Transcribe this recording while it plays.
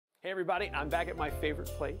Hey everybody, I'm back at my favorite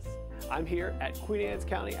place. I'm here at Queen Anne's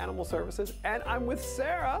County Animal Services and I'm with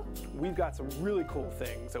Sarah. We've got some really cool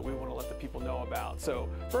things that we want to let the people know about. So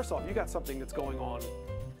first off, you got something that's going on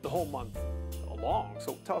the whole month long.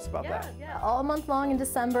 So tell us about that. Yeah, all month long in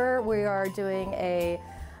December, we are doing a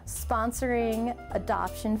sponsoring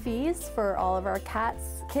adoption fees for all of our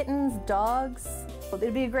cats, kittens, dogs.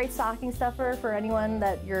 It'd be a great stocking stuffer for anyone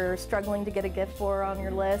that you're struggling to get a gift for on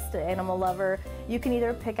your list, an animal lover. You can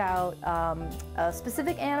either pick out a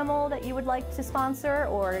specific animal that you would like to sponsor,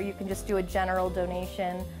 or you can just do a general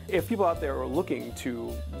donation. If people out there are looking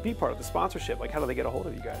to be part of the sponsorship, like how do they get a hold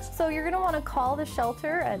of you guys? So you're going to want to call the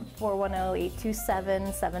shelter at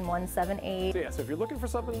 410-827-7178. So yeah, so if you're looking for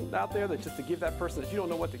something out there that just to give that person that you don't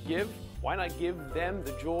know what to give, why not give them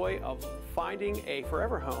the joy of finding a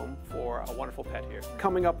forever home for a wonderful pet here.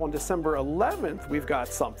 Coming up on December 11th, we've got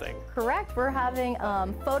something. Correct, we're having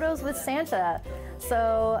photos with Santa.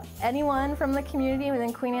 So anyone from the community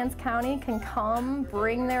within Queen Anne's County can come,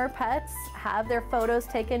 bring their pets, have their photos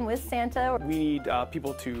taken with Santa. We need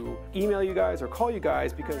people to email you guys or call you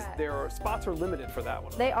guys because their spots are limited for that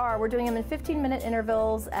one. They are. We're doing them in 15-minute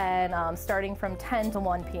intervals and starting from 10 to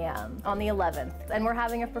 1 p.m. on the 11th. And we're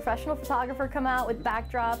having a professional photographer come out with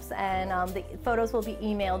backdrops, and the photos will be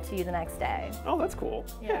emailed to you the next day. Oh, that's cool.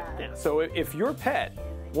 Yeah. So if your pet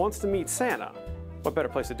wants to meet Santa, what better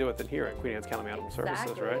place to do it than here at Queen Anne's County Animal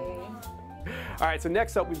Services, right? All right, so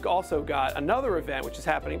next up, we've also got another event which is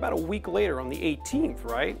happening about a week later on the 18th,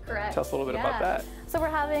 right? Correct. Tell us a little bit about that. So we're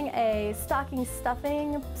having a stocking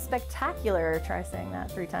stuffing spectacular, try saying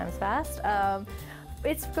that 3 times fast.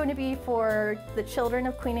 It's going to be for the children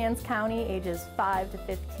of Queen Anne's County, ages 5 to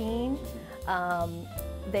 15.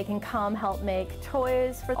 They can come help make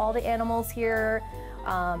toys for all the animals here.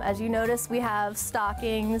 As you notice, we have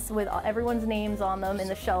stockings with everyone's names on them in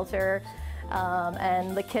the shelter.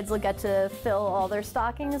 And the kids will get to fill all their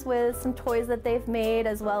stockings with some toys that they've made,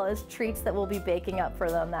 as well as treats that we'll be baking up for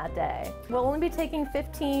them that day. We'll only be taking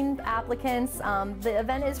 15 applicants. The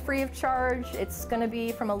event is free of charge. It's going to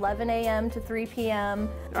be from 11 a.m. to 3 p.m.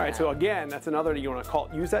 All right, so again, that's another you want to call.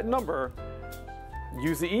 Use that number,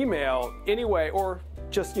 use the email anyway, or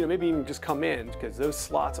just maybe even just come in because those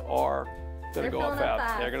slots are going to go up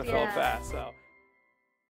fast. They're going to fill up fast. So.